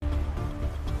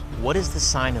What is the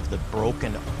sign of the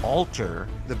broken altar?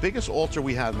 The biggest altar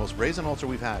we have, the most brazen altar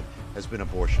we've had, has been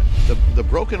abortion. The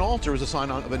broken altar is a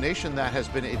sign of a nation that has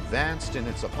been advanced in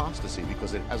its apostasy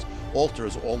because it has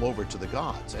altars all over to the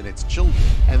gods and its children.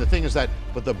 And the thing is that,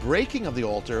 but the breaking of the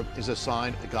altar is a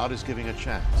sign that God is giving a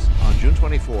chance. On June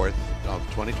 24th of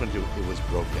 2022, it was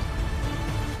broken.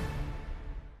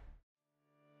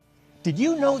 Did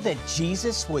you know that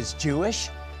Jesus was Jewish?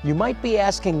 You might be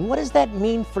asking, what does that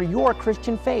mean for your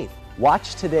Christian faith?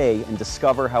 Watch today and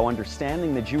discover how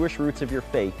understanding the Jewish roots of your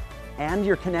faith and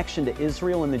your connection to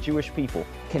Israel and the Jewish people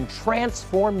Can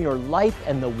transform your life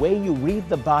and the way you read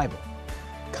the Bible.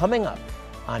 Coming up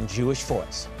on Jewish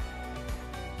Voice.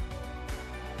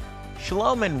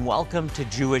 Shalom and welcome to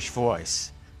Jewish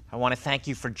Voice. I want to thank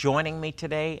you for joining me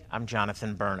today. I'm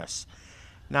Jonathan Bernis.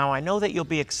 Now, I know that you'll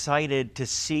be excited to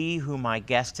see who my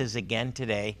guest is again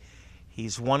today.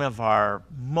 He's one of our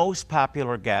most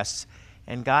popular guests,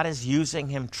 and God is using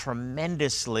him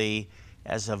tremendously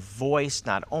as a voice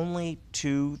not only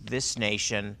to this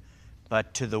nation,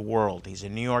 but to the world. He's a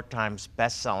New York Times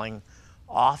best-selling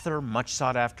author, much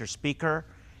sought-after speaker,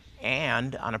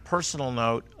 and on a personal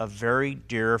note, a very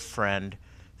dear friend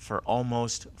for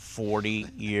almost 40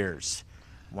 years.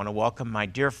 I want to welcome my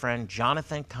dear friend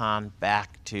Jonathan Cahn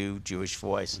back to Jewish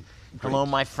Voice. Hello,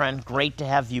 my friend. Great to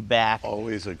have you back.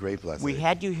 Always a great blessing. We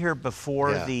had you here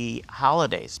before the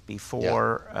holidays,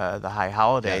 before the high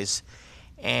holidays,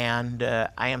 and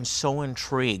I am so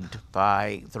intrigued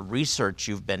by the research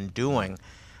you've been doing.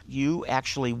 You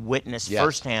actually witnessed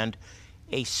firsthand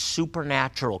a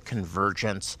supernatural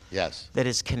convergence that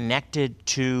is connected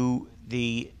to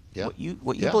the what you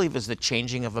believe is the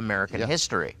changing of American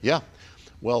history.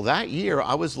 Well, that year,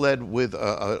 I was led with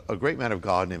a great man of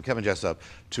God named Kevin Jessup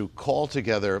to call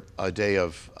together a day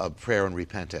of prayer and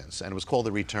repentance, and it was called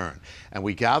The Return. And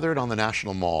we gathered on the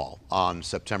National Mall on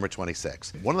September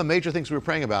 26th. One of the major things we were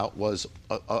praying about was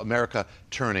America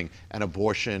turning and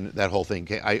abortion, that whole thing.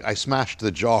 I smashed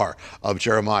the jar of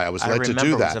Jeremiah. I was led to do that. I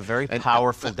remember it was a very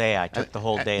powerful day. I took the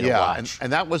whole day to watch.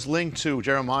 And that was linked to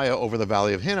Jeremiah over the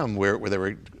Valley of Hinnom, where they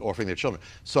were offering their children.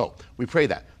 So we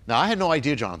prayed that. Now, I had no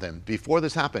idea, Jonathan, before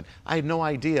this happened, I had no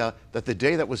idea that the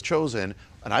day that was chosen,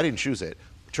 and I didn't choose it,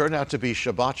 turned out to be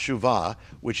Shabbat Shuvah,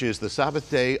 which is the Sabbath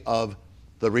day of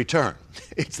the return.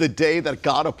 It's the day that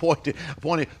God appointed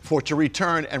for to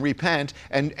return and repent,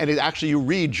 and it actually, you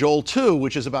read Joel 2,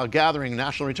 which is about gathering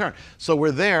national return. So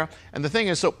we're there, and the thing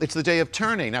is, so it's the day of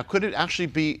turning. Now, could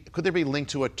there be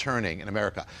linked to a turning in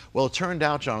America? Well, it turned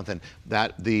out, Jonathan,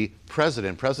 that the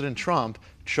President Trump,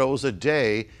 chose a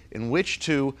day in which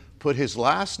to put his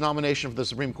last nomination for the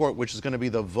Supreme Court, which is going to be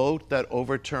the vote that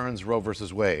overturns Roe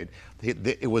versus Wade.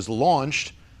 It was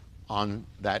launched on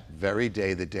that very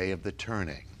day, the day of the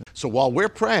turning. So while we're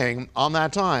praying on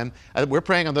that time, we're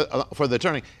praying for the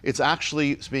turning, it's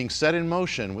actually being set in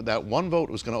motion with that one vote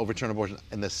was going to overturn abortion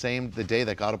in the day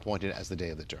that God appointed as the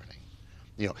day of the turning.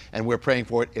 You know, and we're praying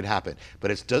for it, it happened. But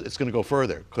it's going to go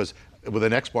further, because with the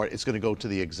next part, it's going to go to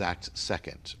the exact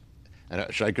second. And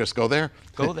should I just go there?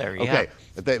 Go there, yeah. Okay.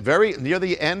 At the near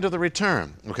the end of the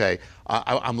return, okay,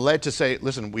 I'm led to say,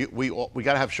 listen, we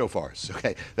got to have shofars,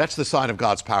 okay? That's the sign of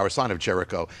God's power, sign of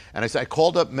Jericho. And I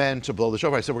called up men to blow the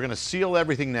shofar. I said, we're going to seal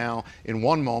everything now in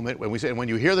one moment. When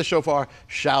you hear the shofar,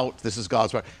 shout, this is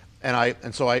God's power.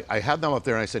 And so I had them up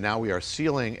there, and I said, now we are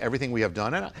sealing everything we have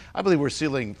done. And I believe we're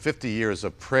sealing 50 years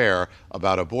of prayer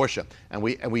about abortion. And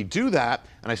we do that,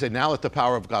 and I said, now let the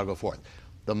power of God go forth.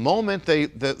 The moment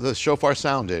the shofar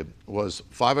sounded was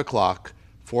 5 o'clock,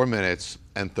 4 minutes,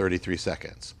 and 33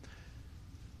 seconds.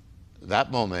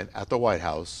 That moment at the White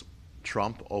House,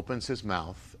 Trump opens his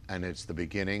mouth, and it's the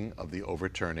beginning of the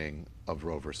overturning of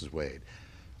Roe versus Wade.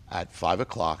 At 5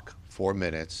 o'clock, 4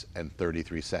 minutes, and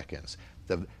 33 seconds.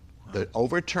 The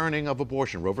overturning of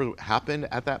abortion began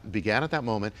at that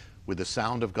moment with the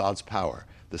sound of God's power,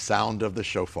 the sound of the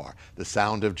shofar, the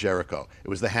sound of Jericho. It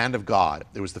was the hand of God.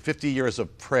 It was the 50 years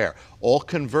of prayer, all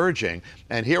converging.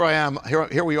 And here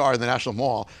we are in the National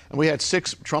Mall, and we had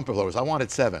 6 trumpet blowers. I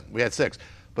wanted 7. We had 6.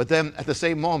 But then at the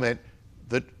same moment,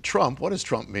 what does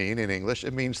Trump mean in English?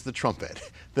 It means the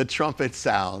trumpet. The trumpet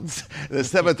sounds, the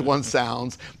 7th one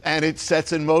sounds, and it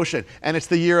sets in motion. And it's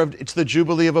the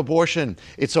Jubilee of abortion.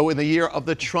 It's so in the year of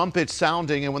the trumpet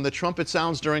sounding, and when the trumpet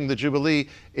sounds during the Jubilee,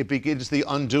 it begins the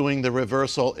undoing, the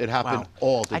reversal. It happened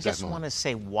all at the exact moment. I just want to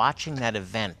say, watching that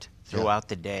event throughout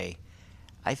the day,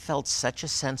 I felt such a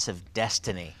sense of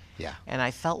destiny. Yeah. And I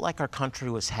felt like our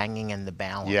country was hanging in the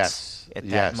balance at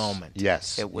that moment.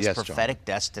 Yes. It was prophetic John.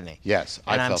 Destiny. Yes.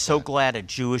 And I'm so that. glad a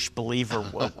Jewish believer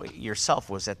yourself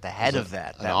was at the head of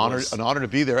that. An honor to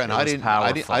be there. And I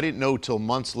didn't know till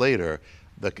months later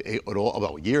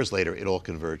years later, it all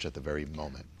converged at the very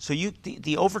moment. So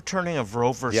the overturning of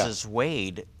Roe versus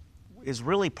Wade is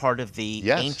really part of the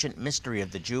ancient mystery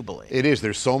of the Jubilee. It is.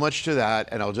 There's so much to that,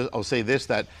 and I'll say this,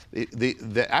 that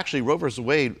actually Roe versus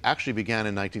Wade actually began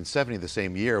in 1970, the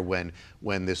same year when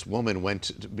this woman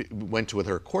went with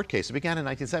her court case. It began in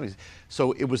 1970.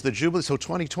 So it was the Jubilee. So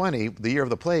 2020, the year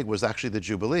of the plague, was actually the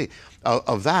Jubilee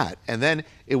of that, and then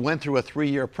it went through a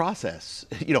 3-year process.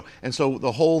 And so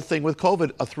the whole thing with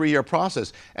COVID, a 3-year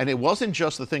process, and it wasn't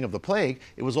just the thing of the plague.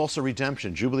 It was also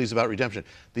redemption. Jubilee is about redemption.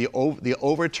 The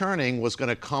overturning was going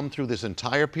to come through this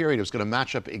entire period. It was going to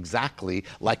match up exactly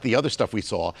like the other stuff we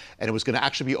saw, and it was going to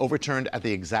actually be overturned at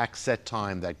the exact set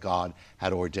time that God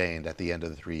had ordained at the end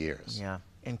of the 3 years. Yeah,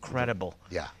 incredible.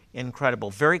 Yeah.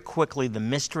 Incredible. Very quickly, the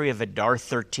mystery of Adar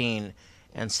 13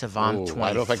 and Sivan 23. I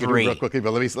don't know if I can do it real quickly,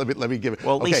 but let me give it.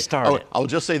 Well, at least start it. I'll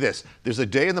just say this. There's a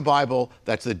day in the Bible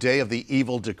that's the day of the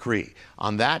evil decree.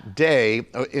 On that day,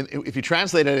 if you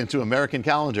translate it into American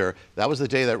calendar, that was the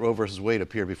day that Roe versus Wade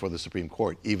appeared before the Supreme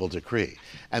Court, evil decree.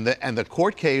 And the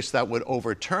court case that would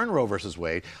overturn Roe versus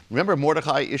Wade, remember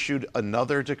Mordecai issued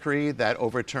another decree that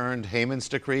overturned Haman's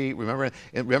decree? Remember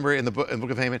in the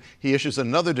book of Haman, he issues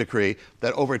another decree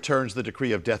that overturns the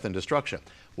decree of death and destruction.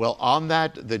 Well, on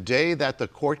the day that the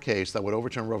court case that would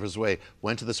overturn Roe versus Wade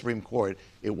went to the Supreme Court,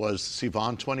 it was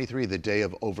Sivan 23, the day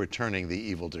of overturning the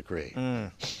evil decree.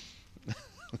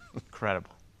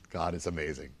 Incredible. God is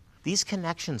amazing. These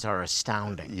connections are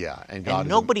astounding. Yeah, and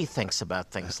nobody thinks about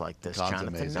things like this, God's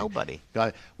Jonathan. amazing. Nobody.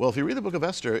 Well, if you read the book of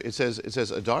Esther, it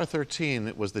says Adar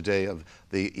 13 was the day of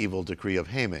the evil decree of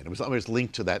Haman. It was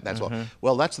linked to that. That's all.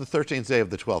 Well, that's the 13th day of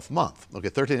the 12th month. Okay,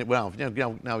 13. Well,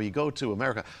 now you go to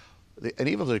America. An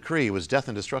evil decree was death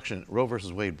and destruction. Roe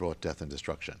versus Wade brought death and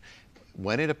destruction.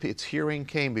 When its hearing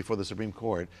came before the Supreme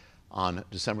Court on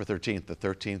December 13th, the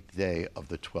 13th day of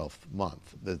the 12th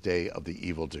month, the day of the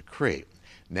evil decree.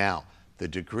 Now, the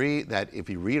decree that, if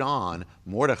you read on,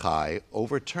 Mordecai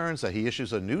overturns that. He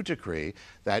issues a new decree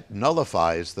that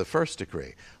nullifies the first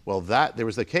decree. Well, there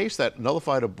was the case that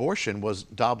nullified abortion was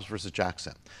Dobbs versus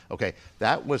Jackson. Okay,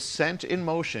 that was sent in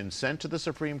motion, sent to the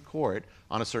Supreme Court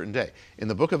on a certain day. In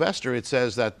the book of Esther, it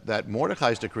says that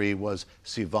Mordecai's decree was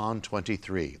Sivan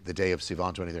 23, the day of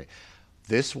Sivan 23.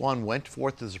 This one went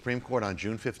forth to the Supreme Court on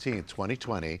June 15,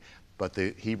 2020, but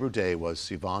the Hebrew day was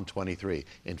Sivan 23.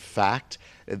 In fact,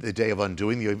 the day of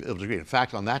undoing the evil decree. In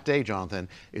fact, on that day, Jonathan,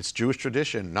 it's Jewish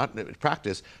tradition, not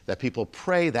practice, that people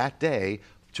pray that day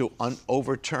to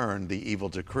overturn the evil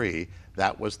decree.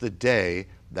 That was the day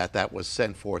that was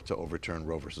sent forth to overturn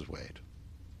Roe versus Wade.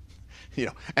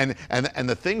 And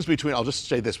the things between, I'll just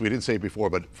say this, we didn't say it before,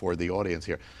 but for the audience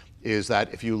here, is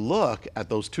that if you look at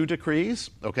those two decrees,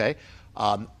 okay,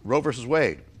 Roe versus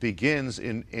Wade begins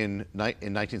in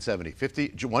 1970.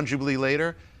 One Jubilee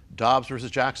later, Dobbs versus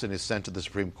Jackson is sent to the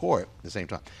Supreme Court at the same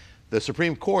time. The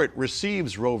Supreme Court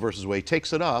receives Roe versus Wade,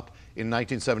 takes it up in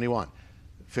 1971.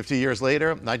 50 years later,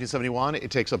 1971,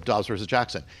 it takes up Dobbs versus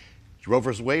Jackson. Roe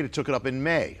versus Wade, it took it up in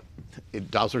May.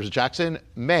 Dobbs versus Jackson,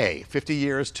 May, 50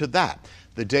 years to that.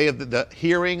 The day of the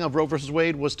hearing of Roe versus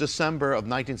Wade was December of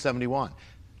 1971.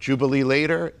 Jubilee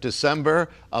later, December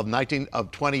of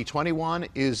 2021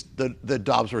 is the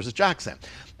Dobbs versus Jackson.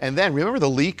 And then remember the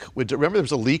leak? Remember there was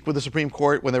a leak with the Supreme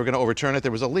Court when they were going to overturn it?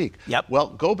 There was a leak. Yep. Well,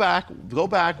 go back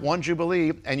one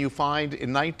Jubilee, and you find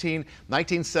in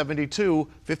 1972,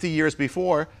 50 years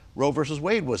before, Roe versus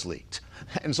Wade was leaked.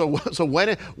 And so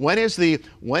when is the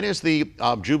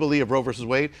Jubilee of Roe versus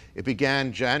Wade? It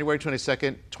began January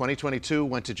 22nd, 2022,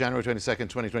 went to January 22nd,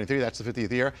 2023. That's the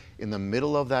 50th year. In the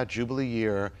middle of that Jubilee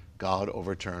year, God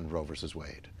overturned Roe versus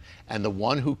Wade. And the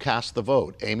one who cast the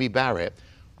vote, Amy Barrett,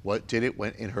 did it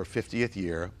in her 50th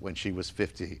year when she was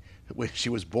 50, when she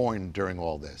was born during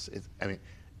all this.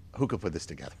 Who could put this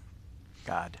together?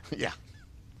 God. Yeah.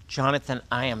 Jonathan,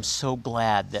 I am so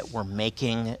glad that we're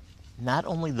making not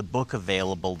only the book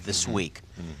available this week,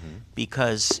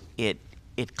 because it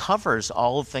covers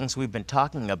all the things we've been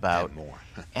talking about. And more.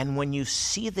 And when you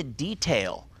see the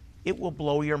detail, it will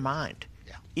blow your mind.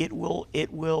 Yeah. It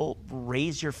will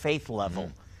raise your faith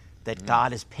level that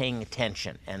God is paying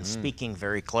attention and speaking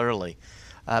very clearly.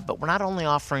 But we're not only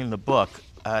offering the book.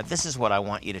 This is what I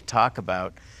want you to talk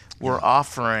about. We're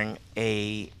offering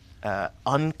a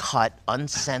uncut,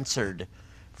 uncensored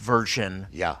version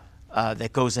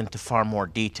that goes into far more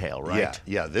detail, right?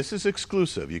 Yeah. This is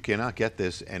exclusive. You cannot get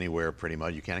this anywhere, pretty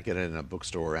much. You can't get it in a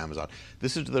bookstore or Amazon.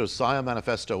 This is the Josiah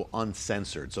Manifesto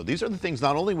uncensored. So these are the things,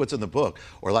 not only what's in the book,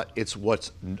 it's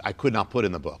what's I could not put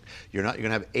in the book. You're going to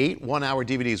have 8 one-hour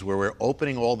DVDs where we're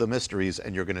opening all the mysteries,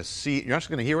 and you're going to see. You're not just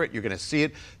going to hear it. You're going to see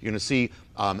it. You're going to see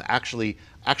actually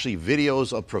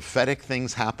videos of prophetic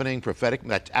things happening, prophetic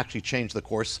that actually changed the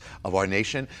course of our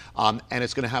nation. And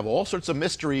it's going to have all sorts of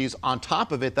mysteries on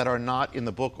top of it that are not in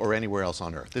the book or anywhere else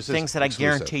on earth. This is things that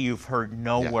exclusive. I guarantee you've heard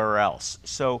nowhere else.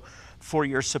 So for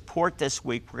your support this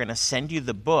week, we're going to send you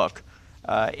the book.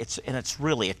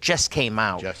 It just came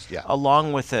out,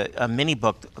 along with a mini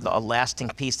book, a lasting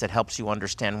piece that helps you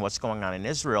understand what's going on in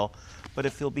Israel. But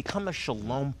if you'll become a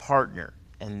Shalom partner,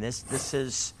 and this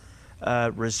is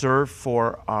reserved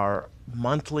for our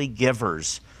monthly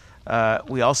givers,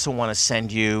 we also want to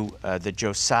send you the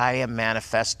Josiah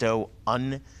Manifesto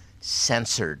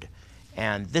Uncensored.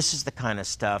 And this is the kind of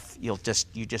stuff you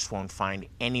just won't find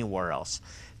anywhere else.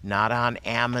 Not on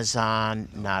Amazon,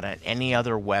 not on any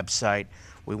other website.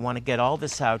 We want to get all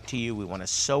this out to you. We want to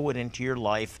sow it into your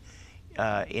life,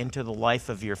 into the life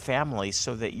of your family,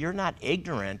 so that you're not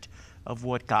ignorant of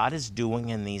what God is doing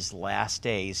in these last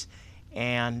days.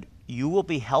 And you will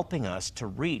be helping us to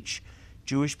reach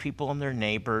Jewish people and their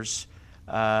neighbors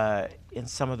in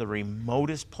some of the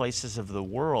remotest places of the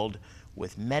world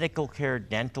with medical care,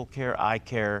 dental care, eye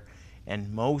care,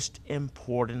 and most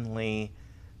importantly,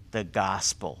 the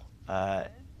gospel.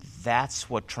 That's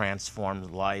what transforms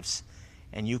lives,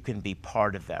 and you can be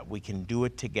part of that. We can do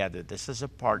it together. This is a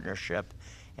partnership,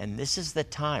 and this is the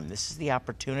time, this is the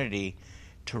opportunity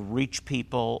to reach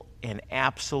people in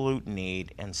absolute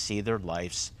need and see their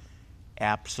lives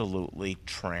absolutely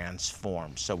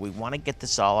transformed. So we want to get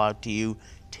this all out to you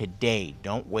today.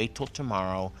 Don't wait till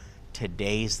tomorrow.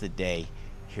 Today's the day.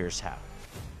 Here's how.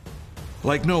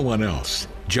 Like no one else,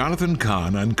 Jonathan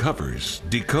Cahn uncovers,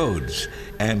 decodes,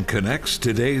 and connects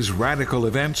today's radical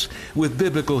events with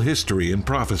biblical history and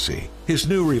prophecy. His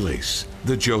new release,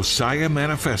 The Josiah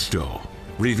Manifesto,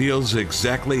 reveals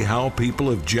exactly how people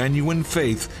of genuine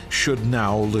faith should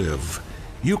now live.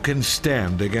 You can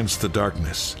stand against the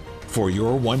darkness. For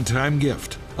your one-time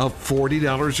gift of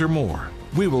 $40 or more,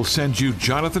 we will send you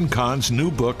Jonathan Cahn's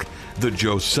new book, The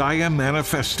Josiah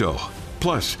Manifesto.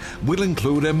 Plus, we'll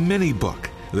include a mini-book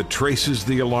that traces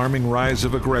the alarming rise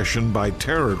of aggression by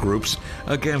terror groups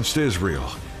against Israel.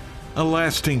 A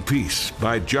lasting piece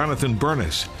by Jonathan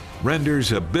Bernis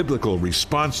renders a biblical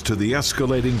response to the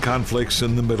escalating conflicts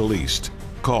in the Middle East.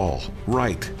 Call,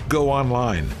 write, go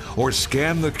online, or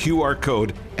scan the QR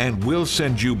code, and we'll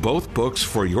send you both books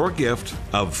for your gift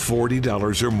of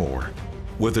 $40 or more.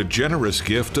 With a generous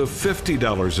gift of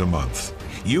 $50 a month,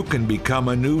 you can become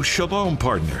a new Shalom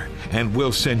partner, and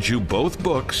we'll send you both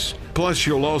books. Plus,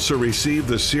 you'll also receive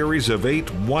the series of 8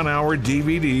 one-hour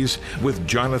DVDs with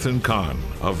Jonathan Cahn,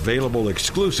 available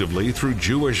exclusively through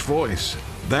Jewish Voice.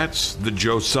 That's the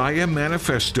Josiah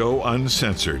Manifesto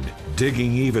Uncensored,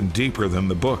 digging even deeper than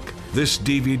the book. This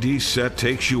DVD set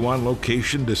takes you on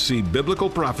location to see biblical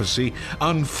prophecy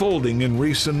unfolding in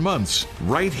recent months,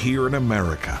 right here in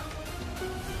America.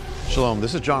 Shalom,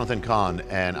 this is Jonathan Cahn,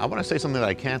 and I want to say something that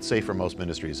I can't say for most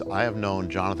ministries. I have known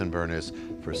Jonathan Bernis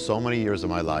for so many years of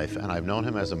my life, and I've known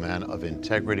him as a man of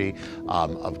integrity,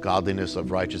 of godliness,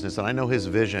 of righteousness, and I know his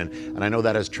vision, and I know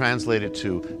that has translated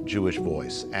to Jewish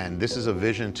Voice. And this is a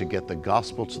vision to get the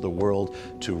gospel to the world,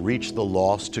 to reach the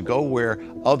lost, to go where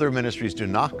other ministries do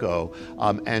not go,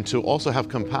 and to also have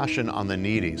compassion on the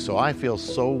needy. So I feel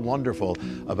so wonderful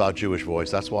about Jewish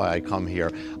Voice. That's why I come here.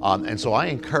 And so I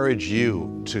encourage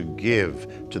you to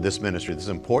give to this ministry, this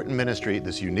important ministry,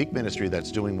 this unique ministry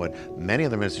that's doing what many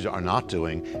other ministries are not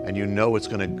doing, and you know it's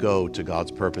going to go to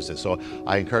God's purposes. So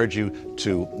I encourage you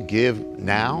to give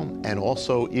now, and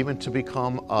also even to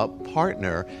become a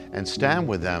partner and stand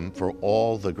with them for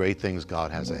all the great things God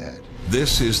has ahead.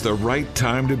 This is the right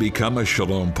time to become a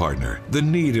Shalom partner. The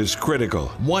need is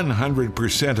critical.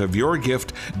 100% of your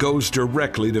gift goes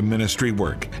directly to ministry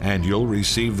work, and you'll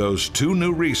receive those 2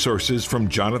 new resources from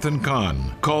Jonathan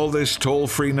Cahn. Call this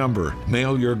toll-free number,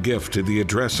 mail your gift to the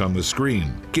address on the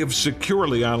screen, give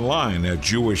securely online at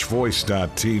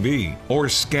jewishvoice.tv, or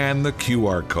scan the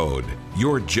QR code.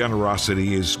 Your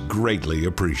generosity is greatly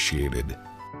appreciated.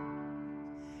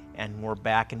 And we're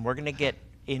back, and we're going to get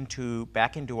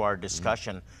back into our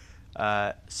discussion.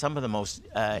 Some of the most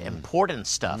important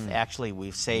stuff, actually,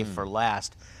 we've saved for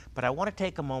last. But I want to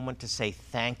take a moment to say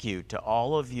thank you to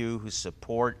all of you who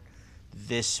support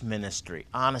this ministry.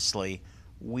 Honestly,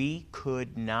 we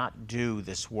could not do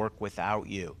this work without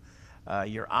you.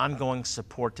 Your ongoing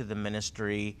support to the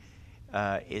ministry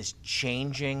is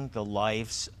changing the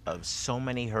lives of so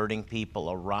many hurting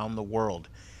people around the world.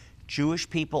 Jewish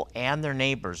people and their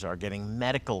neighbors are getting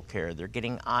medical care, they're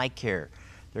getting eye care,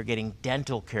 they're getting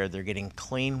dental care, they're getting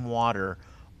clean water,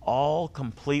 all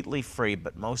completely free,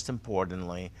 but most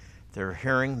importantly, they're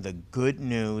hearing the good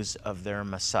news of their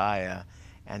Messiah,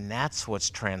 and that's what's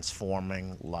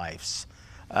transforming lives.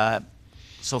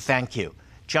 So thank you.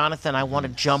 Jonathan, I want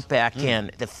to jump back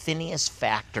in. The Phineas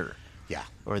factor. Yeah.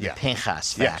 Or the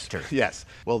Pinchas factor. Yes.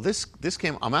 Well, this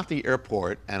came. I'm at the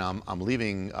airport and I'm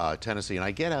leaving Tennessee, and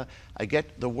I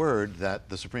get the word that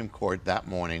the Supreme Court that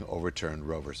morning overturned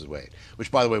Roe versus Wade,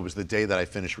 which, by the way, was the day that I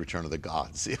finished Return of the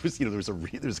Gods. It was, there was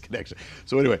a connection.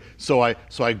 So anyway,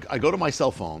 I go to my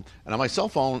cell phone, and on my cell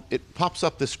phone it pops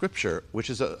up this scripture, which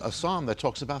is a psalm that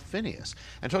talks about Phineas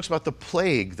and talks about the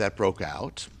plague that broke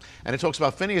out, and it talks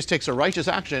about Phineas takes a righteous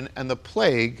action and the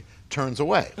plague turns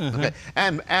away. Okay,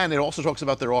 and it also talks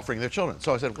about their offering their children.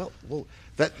 So I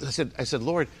said, I said,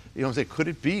 Lord, could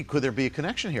there be a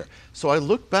connection here? So I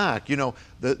looked back.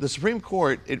 The Supreme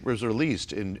Court, it was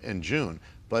released in June,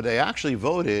 but they actually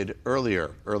voted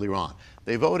earlier on.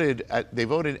 They voted,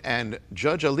 and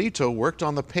Judge Alito worked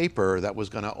on the paper that was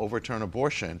going to overturn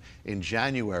abortion in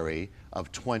January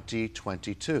of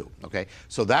 2022. Okay,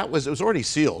 so it was already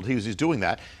sealed. He was doing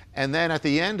that. And then at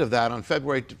the end of that, on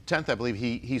February 10th, I believe,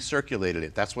 he circulated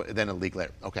it. That's what, then a leak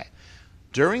later. Okay.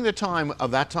 During the time of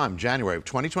that time, January of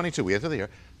 2022, we enter the year,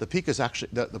 the plague is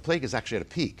actually at a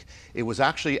peak. It was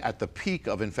actually at the peak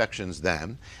of infections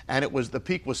then, and the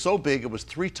peak was so big, it was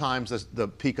 3 times the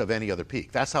peak of any other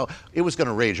peak. That's how it was going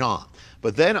to rage on.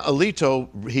 But then Alito,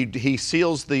 he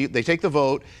seals they take the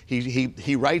vote,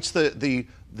 he writes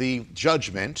the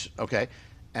judgment, okay,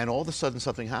 and all of a sudden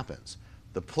something happens.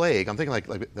 The plague, I'm thinking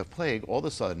like the plague, all of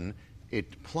a sudden,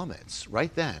 it plummets.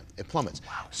 Right then, it plummets.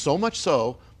 Wow. So much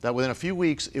so that within a few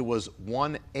weeks, it was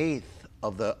 1/8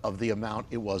 of the amount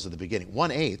it was at the beginning.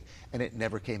 1/8, and it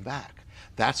never came back.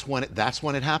 That's when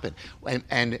it happened.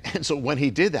 And so when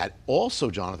he did that, also,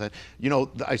 Jonathan,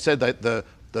 I said that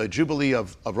the Jubilee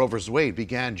of Roe versus Wade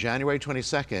began January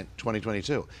 22nd,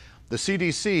 2022. The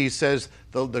CDC says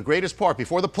the greatest part,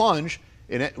 before the plunge,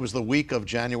 it was the week of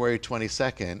January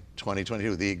 22nd,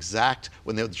 2022. The exact,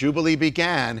 when the Jubilee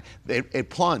began, it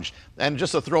plunged. And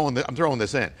just I'm throwing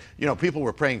this in. People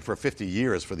were praying for 50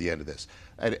 years for the end of this.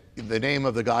 And the name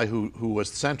of the guy who was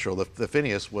central, the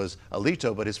Phineas, was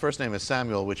Alito, but his first name is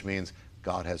Samuel, which means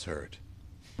God has heard.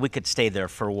 We could stay there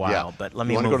for a while, but let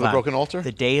me move on. You want to go to the broken altar?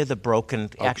 The day of the broken,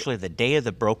 actually the day of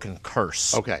the broken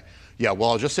curse. Okay. Yeah,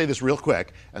 well, I'll just say this real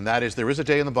quick, and that is there is a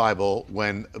day in the Bible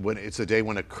when it's a day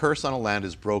when a curse on a land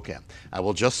is broken. I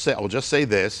will just say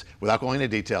this without going into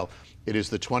detail. It is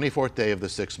the 24th day of the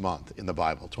 6th month in the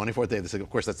Bible. 24th day of the 6th,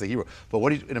 of course, that's the Hebrew. But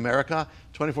in America,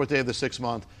 24th day of the 6th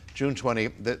month, June 20,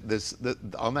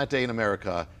 on that day in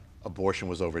America, abortion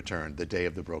was overturned, the day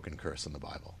of the broken curse in the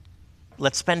Bible.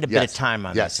 Let's spend a bit of time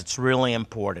on this. It's really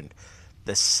important.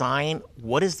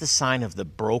 What is the sign of the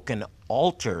broken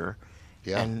altar?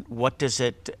 Yeah. And what does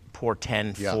it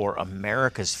portend for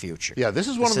America's future? Yeah, this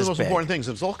is one of the most important things.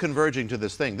 It's all converging to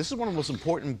this thing. This is one of the most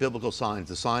important biblical signs,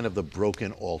 the sign of the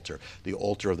broken altar, the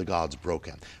altar of the gods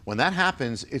broken. When that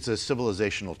happens, it's a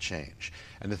civilizational change.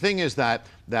 And the thing is that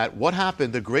what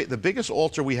happened, the biggest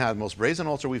altar we had, most brazen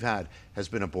altar we've had, has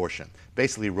been abortion,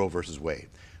 basically Roe versus Wade.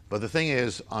 But the thing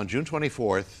is, on June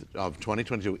 24th of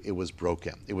 2022, it was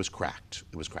broken. It was cracked.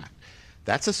 It was cracked.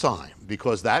 That's a sign,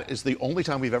 because that is the only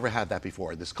time we've ever had that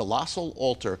before. This colossal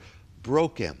altar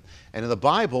broken. And in the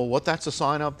Bible, what that's a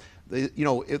sign of,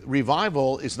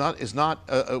 revival was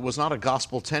not a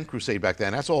gospel tent crusade back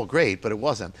then. That's all great, but it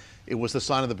wasn't. It was the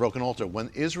sign of the broken altar.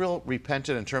 When Israel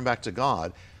repented and turned back to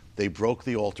God, they broke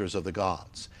the altars of the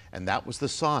gods. And that was the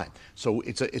sign. So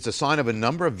it's a sign of a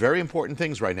number of very important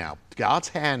things right now. God's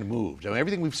hand moved.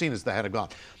 Everything we've seen is the hand of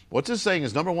God. What this is saying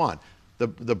is, number one,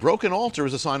 the broken altar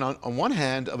is a sign on one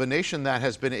hand of a nation that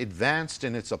has been advanced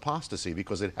in its apostasy,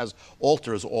 because it has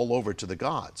altars all over to the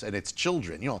gods and its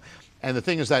children, And the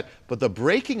thing is but the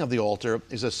breaking of the altar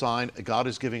is a sign God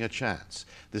is giving a chance.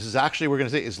 This is actually, we're going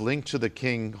to say, is linked to the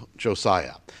king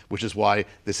Josiah, which is why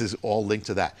this is all linked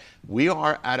to that.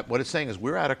 What it's saying is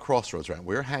we're at a crossroads right now.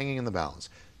 We're hanging in the balance.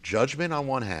 Judgment on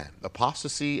one hand,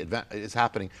 apostasy is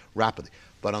happening rapidly.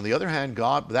 But on the other hand,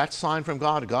 that sign from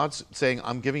God, God's saying,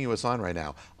 I'm giving you a sign right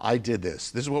now. I did this.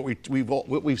 This is what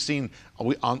we've seen,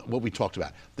 what we talked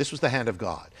about. This was the hand of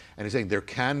God. And he's saying there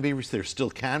still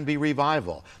can be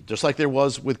revival, just like there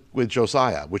was with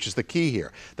Josiah, which is the key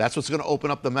here. That's what's going to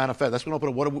open up the manifest. That's going to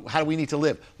open up how do we need to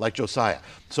live like Josiah.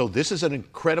 So this is an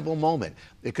incredible moment.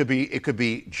 It could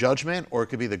be judgment, or it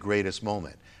could be the greatest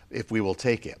moment, if we will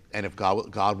take it, and if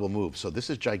God will move. So this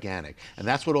is gigantic. And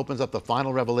that's what opens up the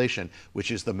final revelation,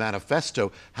 which is the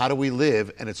manifesto. How do we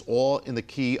live? And it's all in the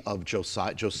key of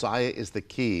Josiah. Josiah is the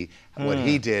key. What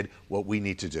he did, what we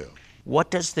need to do.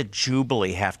 What does the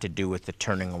Jubilee have to do with the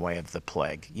turning away of the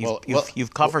plague?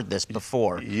 You've covered this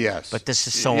before. Yes. But this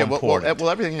is so important. Well,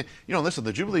 everything, listen,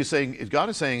 the Jubilee is saying, God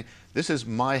is saying, this is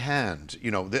my hand.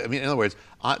 In other words,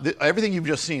 everything you've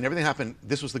just seen, everything happened,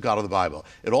 this was the God of the Bible.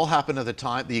 It all happened at the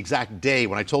time, the exact day.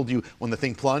 When I told you when the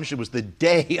thing plunged, it was the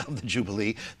day of the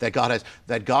Jubilee that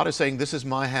God is saying, this is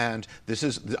my hand,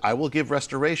 I will give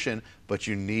restoration, but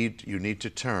you need to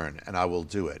turn, and I will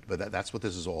do it. But that's what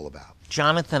this is all about.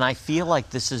 Jonathan, I feel like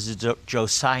this is a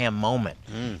Josiah moment,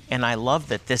 and I love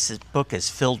that this book is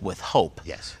filled with hope.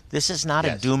 Yes. This is not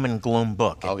a doom and gloom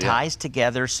book. It ties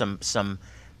together some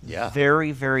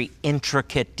very, very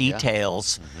intricate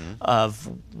details of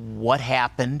what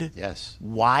happened,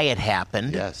 why it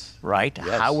happened, right?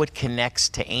 How it connects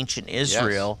to ancient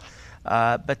Israel.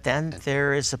 But then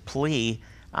there is a plea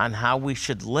on how we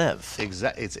should live.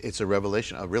 Exactly. It's a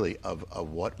revelation really of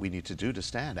what we need to do to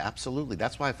stand. Absolutely.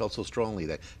 That's why I felt so strongly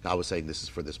that God was saying this is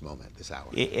for this moment, this hour.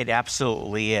 It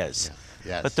absolutely is. Yeah.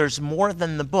 Yes. But there's more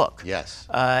than the book. Yes.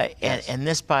 And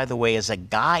this, by the way, is a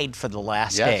guide for the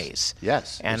last days.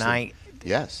 Yes. And I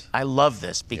love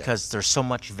this because there's so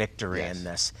much victory in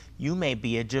this. You may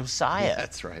be a Josiah. Yeah,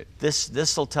 that's right.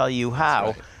 This will tell you how.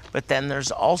 Right. But then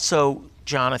there's also,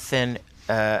 Jonathan,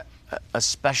 a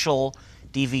special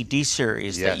DVD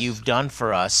series that you've done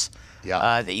for us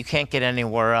that you can't get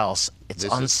anywhere else. It's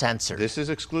uncensored. This is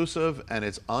exclusive, and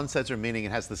it's uncensored, meaning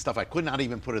it has the stuff I could not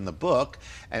even put in the book,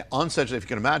 and uncensored, if you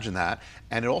can imagine that.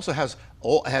 And it also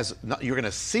you're going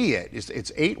to see it.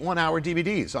 It's 8 one-hour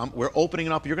DVDs. We're opening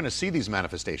it up. You're going to see these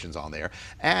manifestations on there,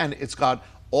 and it's got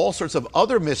all sorts of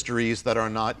other mysteries that are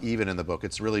not even in the book.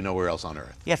 It's really nowhere else on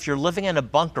earth. Yeah, if you're living in a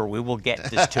bunker, we will get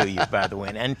this to you, by the way,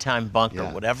 an end-time bunker,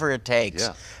 whatever it takes.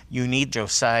 Yeah. You need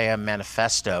Josiah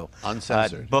Manifesto.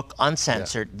 Uncensored. Book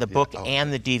uncensored, the book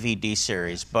and the DVD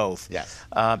series, both. Yes.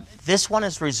 This one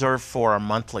is reserved for our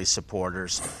monthly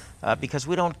supporters because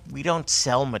we don't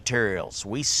sell materials.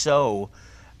 We sow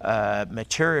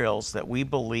materials that we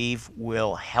believe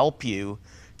will help you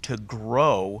to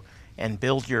grow and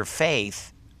build your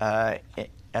faith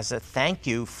as a thank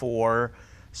you for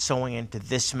sowing into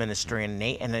this ministry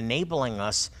and enabling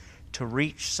us to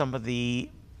reach some of the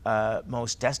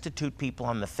most destitute people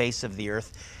on the face of the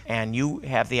earth. And you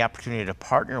have the opportunity to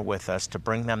partner with us to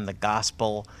bring them the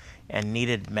gospel and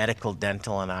needed medical,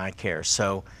 dental, and eye care.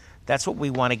 So that's what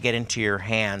we want to get into your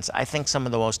hands. I think some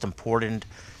of the most important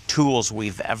tools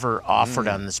we've ever offered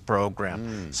on this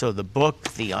program. So the book,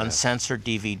 the uncensored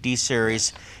DVD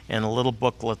series, and a little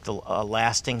booklet, The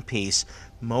Lasting Peace.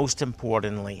 Most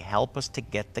importantly, help us to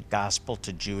get the gospel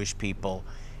to Jewish people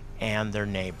and their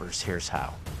neighbors. Here's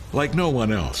how. Like no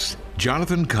one else,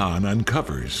 Jonathan Cahn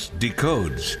uncovers,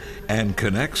 decodes, and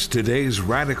connects today's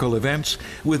radical events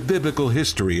with biblical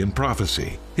history and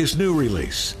prophecy. His new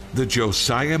release, The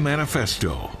Josiah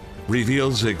Manifesto,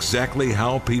 reveals exactly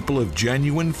how people of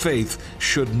genuine faith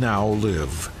should now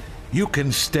live. You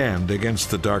can stand against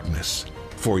the darkness.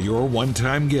 For your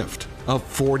one-time gift of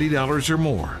 $40 or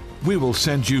more, we will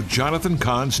send you Jonathan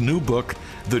Cahn's new book,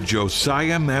 The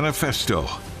Josiah Manifesto.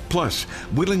 Plus,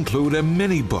 we'll include a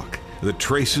mini-book that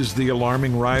traces the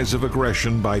alarming rise of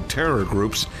aggression by terror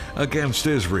groups against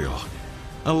Israel.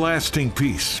 A Lasting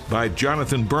Peace by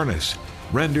Jonathan Bernis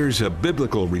renders a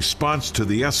biblical response to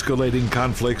the escalating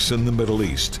conflicts in the Middle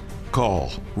East.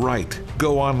 Call, write,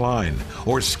 go online,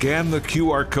 or scan the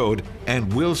QR code,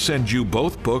 and we'll send you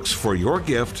both books for your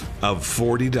gift of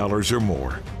 $40 or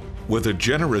more. With a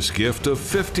generous gift of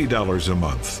 $50 a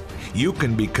month, you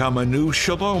can become a new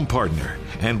Shalom partner,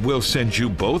 and we'll send you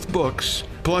both books.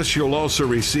 Plus, you'll also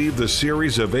receive the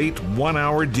series of 8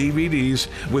 one-hour DVDs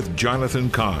with Jonathan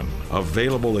Cahn,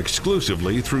 available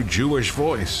exclusively through Jewish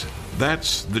Voice.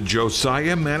 That's the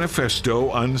Josiah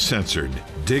Manifesto Uncensored,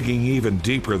 digging even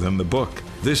deeper than the book.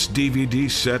 This DVD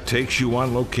set takes you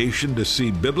on location to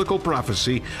see biblical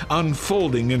prophecy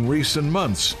unfolding in recent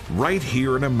months, right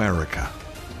here in America.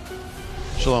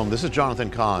 Shalom, this is Jonathan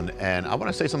Cahn, and I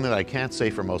want to say something that I can't say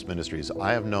for most ministries.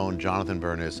 I have known Jonathan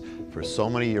Bernis for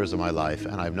so many years of my life,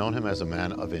 and I've known him as a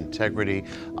man of integrity,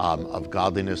 of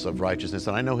godliness, of righteousness,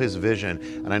 and I know his vision,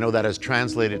 and I know that has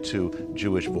translated to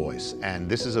Jewish Voice. And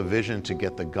this is a vision to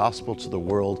get the gospel to the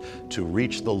world, to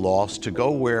reach the lost, to go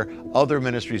where other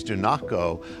ministries do not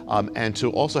go, and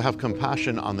to also have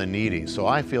compassion on the needy. So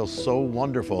I feel so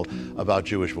wonderful about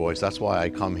Jewish Voice. That's why I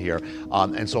come here.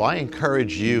 And so I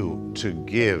encourage you to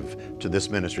give to this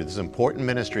ministry, this important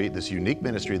ministry, this unique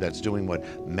ministry that's doing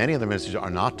what many other ministries are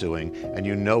not doing. doing, and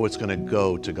you know it's going to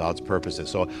go to God's purposes.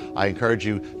 So I encourage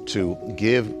you to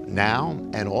give now,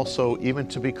 and also even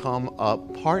to become a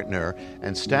partner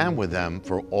and stand with them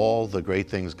for all the great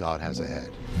things God has ahead.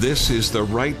 This is the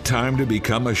right time to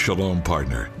become a Shalom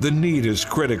partner. The need is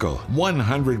critical.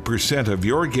 100% of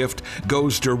your gift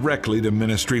goes directly to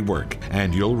ministry work,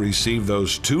 and you'll receive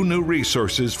those 2 new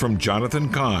resources from Jonathan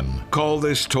Cahn. Call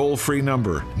this toll-free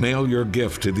number, mail your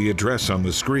gift to the address on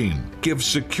the screen, give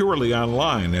securely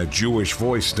online at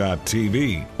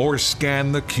jewishvoice.tv, or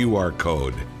scan the QR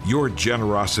code. Your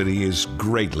generosity is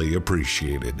greatly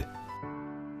appreciated.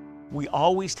 We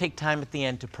always take time at the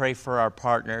end to pray for our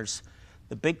partners.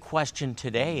 The big question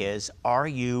today is, are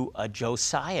you a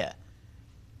Josiah?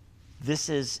 This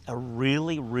is a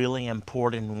really, really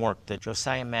important work, the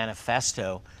Josiah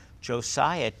Manifesto.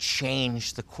 Josiah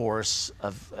changed the course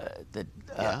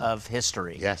of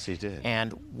history. Yes, he did.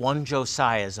 And one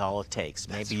Josiah is all it takes.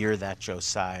 Maybe you're that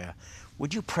Josiah.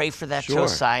 Would you pray for that Sure.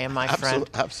 Josiah, my friend?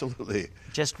 Absolutely.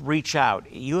 Just reach out.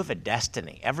 You have a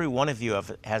destiny. Every one of you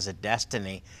has a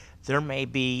destiny. There may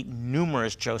be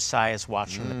numerous Josiahs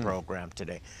watching the program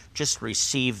today. Just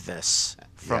receive this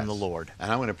from the Lord.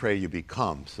 And I'm going to pray you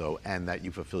become so, and that you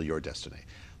fulfill your destiny.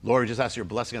 Lord, we just ask your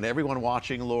blessing on everyone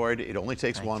watching, Lord. It only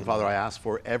takes one, Father. I ask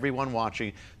for everyone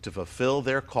watching to fulfill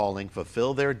their calling,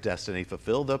 fulfill their destiny,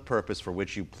 fulfill the purpose for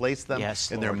which you placed them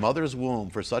in their mother's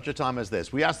womb for such a time as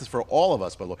this. We ask this for all of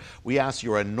us, but Lord, we ask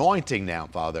your anointing now,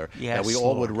 Father, that we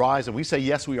all would rise. And we say,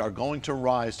 yes, we are going to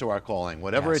rise to our calling,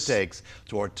 whatever it takes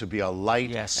to be a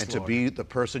light and to be the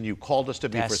person you called us to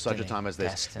be for such a time as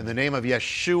this. In the name of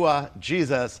Yeshua,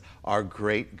 Jesus, our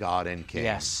great God and King.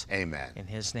 Yes. Amen. In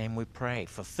his name we pray.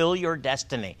 Fulfill your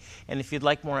destiny. And if you'd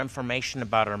like more information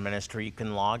about our ministry, you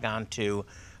can log on to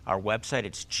our website.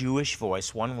 It's Jewish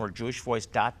Voice, one word,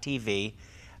 jewishvoice.tv.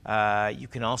 You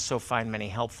can also find many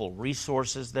helpful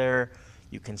resources there.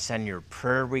 You can send your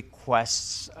prayer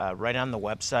requests right on the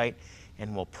website,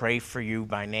 and we'll pray for you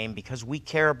by name because we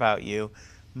care about you.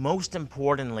 Most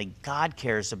importantly, God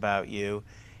cares about you,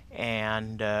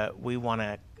 and we want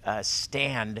to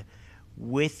stand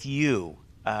with you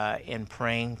in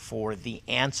praying for the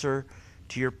answer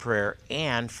to your prayer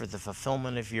and for the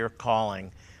fulfillment of your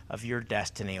calling, of your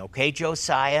destiny. Okay,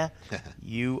 Josiah?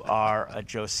 You are a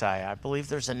Josiah. I believe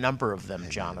there's a number of them,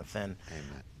 Jonathan.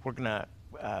 Amen. We're going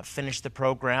to finish the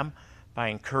program by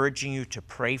encouraging you to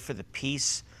pray for the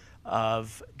peace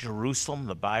of Jerusalem.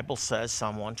 The Bible says,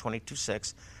 Psalm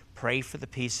 122:6, pray for the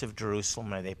peace of Jerusalem.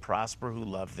 May they prosper who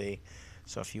love thee.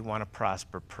 So if you want to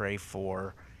prosper, pray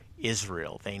for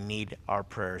Israel. They need our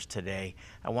prayers today.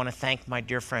 I want to thank my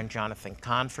dear friend Jonathan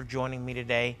Cahn for joining me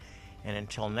today. And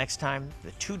until next time,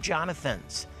 the 2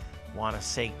 Jonathans want to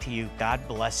say to you, God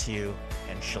bless you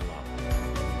and shalom.